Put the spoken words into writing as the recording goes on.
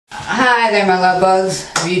Hi there, my love bugs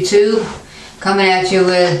of YouTube. Coming at you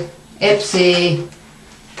with Ipsy.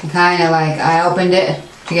 Kind of like, I opened it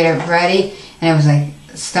to get it ready, and it was like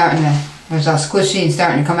starting to, it was all squishy and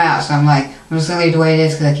starting to come out. So I'm like, I'm just going to leave it the way it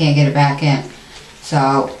is because I can't get it back in.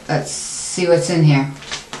 So let's see what's in here.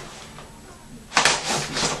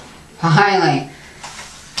 Finally.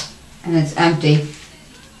 And it's empty.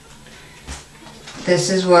 This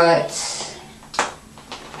is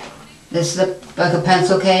like a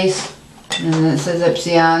pencil case, and it says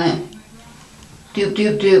Ipsy on it. Doop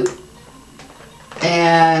doop doop.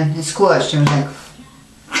 And it's squished. It was like,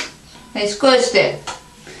 they squished it.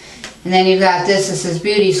 And then you've got this. It says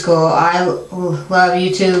Beauty School. I love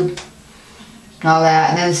YouTube and all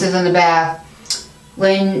that. And then it says on the back,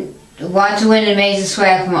 when you want to win an amazing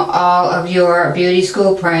swag from all of your Beauty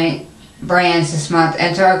School brands this month,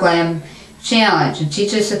 enter our Glam Challenge and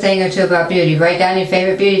teach us a thing or two about beauty. Write down your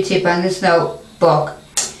favorite beauty tip on this notebook,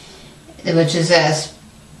 which is this.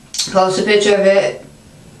 Post a picture of it,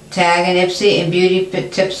 tag an Ipsy and Beauty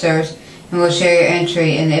Tipsters, and we'll share your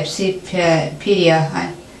entry in the Ipsypedia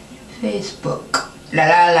on Facebook. La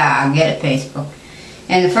la la, get it, Facebook.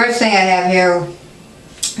 And the first thing I have here,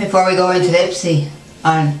 before we go into the Ipsy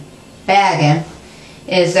Unbagging,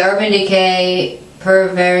 is the Urban Decay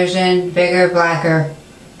Perversion Bigger Blacker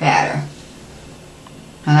Batter.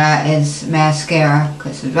 And that is mascara,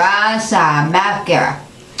 because it's right inside, mascara.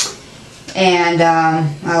 And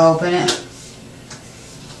I'll open it,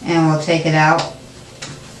 and we'll take it out.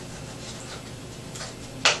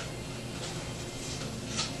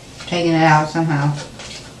 Taking it out somehow.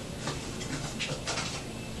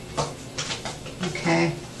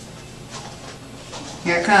 Okay.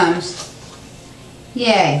 Here it comes.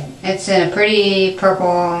 Yay! It's in a pretty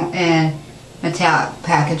purple and metallic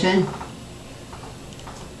packaging,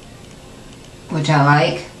 which I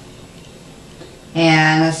like.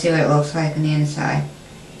 And let's see what it looks like on the inside.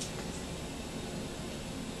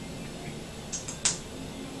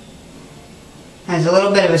 Has a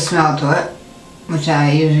little bit of a smell to it, which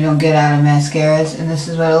I usually don't get out of mascaras. And this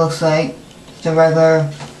is what it looks like. Just a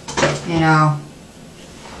regular, you know,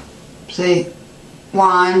 see,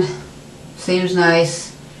 wand. Seems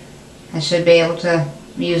nice. I should be able to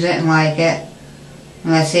use it and like it.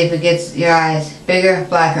 And let's see if it gets your eyes bigger,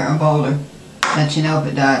 blacker, or bolder. Let you know if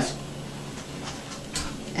it does.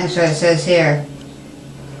 That's what it says here.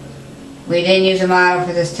 We didn't use a model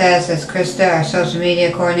for this test, as Krista, our social media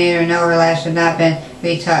coordinator, no, her lash had not been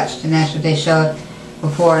retouched. And that's what they showed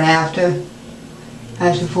before and after.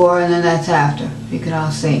 That's before and then that's after. You can all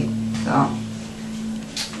see. So,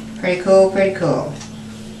 pretty cool, pretty cool.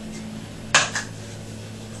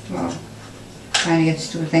 Well, trying to get this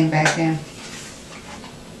stupid thing back in.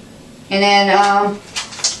 And then,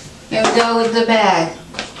 here we go with the bag.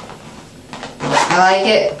 I like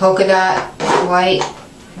it, polka dot white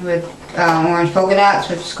with orange polka dots,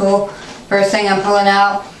 which is cool. First thing I'm pulling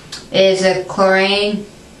out is a chlorine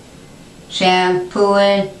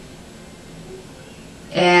shampooing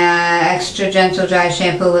and extra gentle dry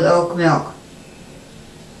shampoo with oat milk.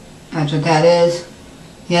 That's what that is.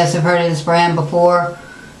 Yes, I've heard of this brand before.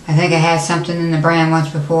 I think I had something in the brand once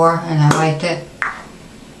before and I liked it.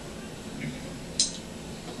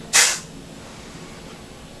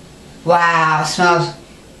 Wow, it smells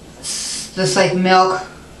just like milk,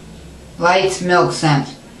 light milk scent,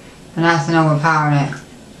 but nothing overpowering it.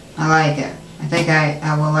 I like it. I think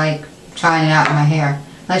I will like trying it out in my hair.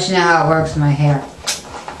 Let you know how it works in my hair.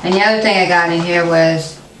 And the other thing I got in here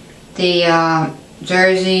was the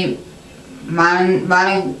Jersey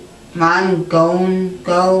Mongongo,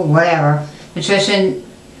 whatever, Nutrition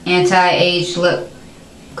Anti-Age Lip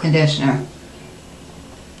Conditioner.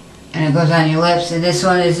 And it goes on your lips. And this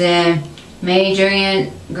one is in Mandarin,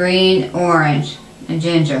 Green, Orange, and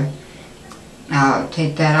Ginger. I'll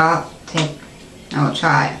take that off. I will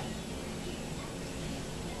try it.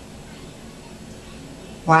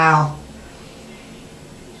 Wow.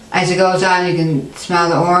 As it goes on, you can smell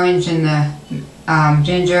the orange and the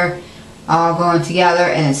ginger all going together,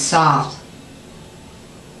 and it's soft.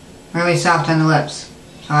 Really soft on the lips.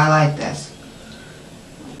 So I like this.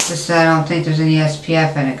 Just I don't think there's any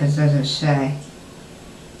SPF in it because it doesn't say,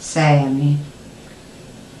 I mean.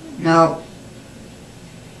 Nope.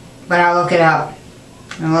 But I'll look it up.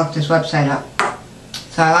 I'll look this website up.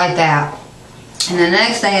 So I like that. And the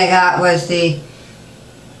next thing I got was the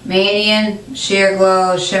Manian Sheer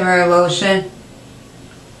Glow Shimmer Lotion.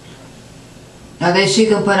 Now this you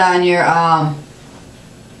can put on your, now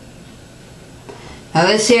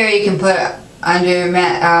this here you can put under your,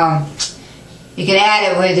 you can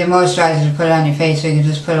add it with your moisturizer to put it on your face, or you can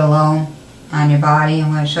just put it alone on your body. I'm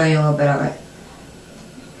going to show you a little bit of it.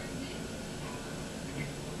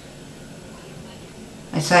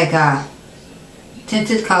 It's like a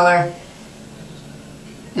tinted color.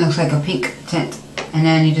 It looks like a pink tint. And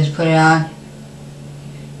then you just put it on.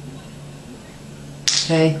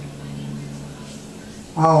 See?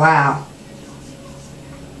 Oh wow.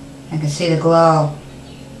 I can see the glow.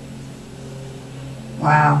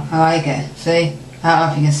 Wow, I like it. See? I don't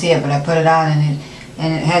know if you can see it, but I put it on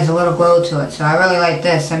and it has a little glow to it. So I really like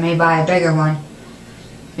this. I may buy a bigger one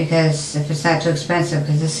because if it's not too expensive,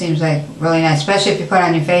 because this seems like really nice, especially if you put it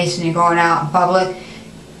on your face and you're going out in public.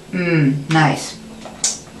 Nice.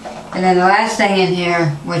 And then the last thing in here,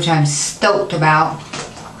 which I'm stoked about,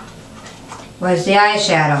 was the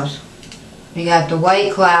eyeshadows. We got the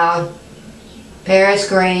White Cloud, Paris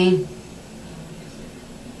Green,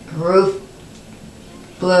 Roof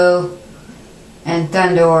Blue, and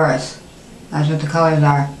Thunder Auras. That's what the colors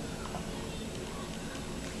are.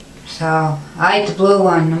 So, I like the blue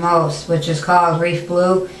one the most, which is called Reef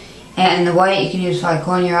Blue. And the white you can use for like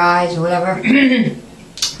on your eyes or whatever.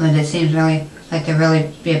 But it seems really like to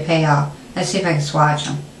really be a payoff. Let's see if I can swatch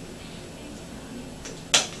them.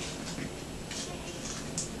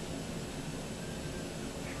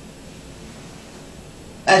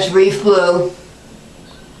 That's Reef Blue.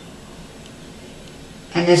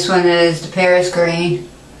 And this one is the Paris Green.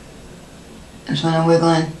 This one I'm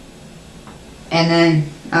wiggling. And then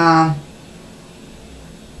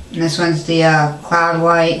this one's the Cloud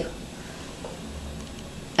White.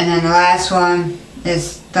 And then the last one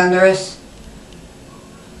is Thunderous.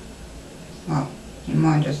 Well,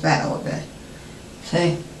 more than just that a little bit.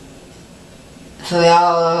 See? So they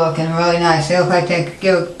all are looking really nice. They look like they could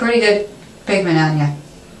give a pretty good pigment on you.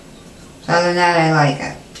 So other than that, I like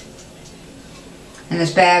it. And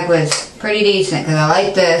this bag was pretty decent because I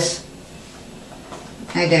like this.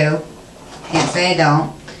 I do. Can't say I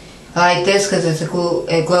don't. I like this because it's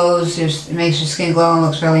it glows, it makes your skin glow and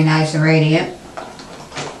looks really nice and radiant.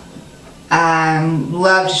 I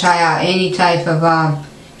love to try out any type of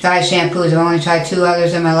dry shampoos. I've only tried 2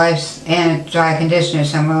 others in my life and a dry conditioner,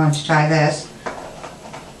 so I'm willing to try this.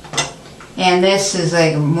 And this is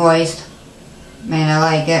like moist. Man, I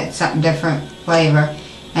like it. It's something different flavor.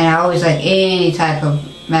 And I always like any type of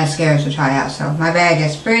mascaras to try out. So my bag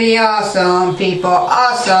is pretty awesome, people.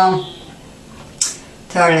 Awesome.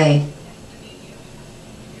 Totally.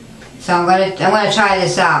 So I'm gonna try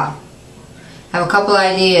this out. I have a couple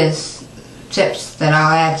ideas, tips that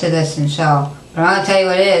I'll add to this and show. But I'm gonna tell you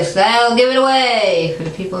what it is, because I'll give it away for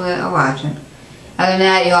the people that are watching. Other than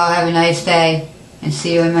that, you all have a nice day, and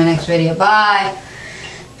see you in my next video. Bye.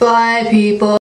 Bye, people.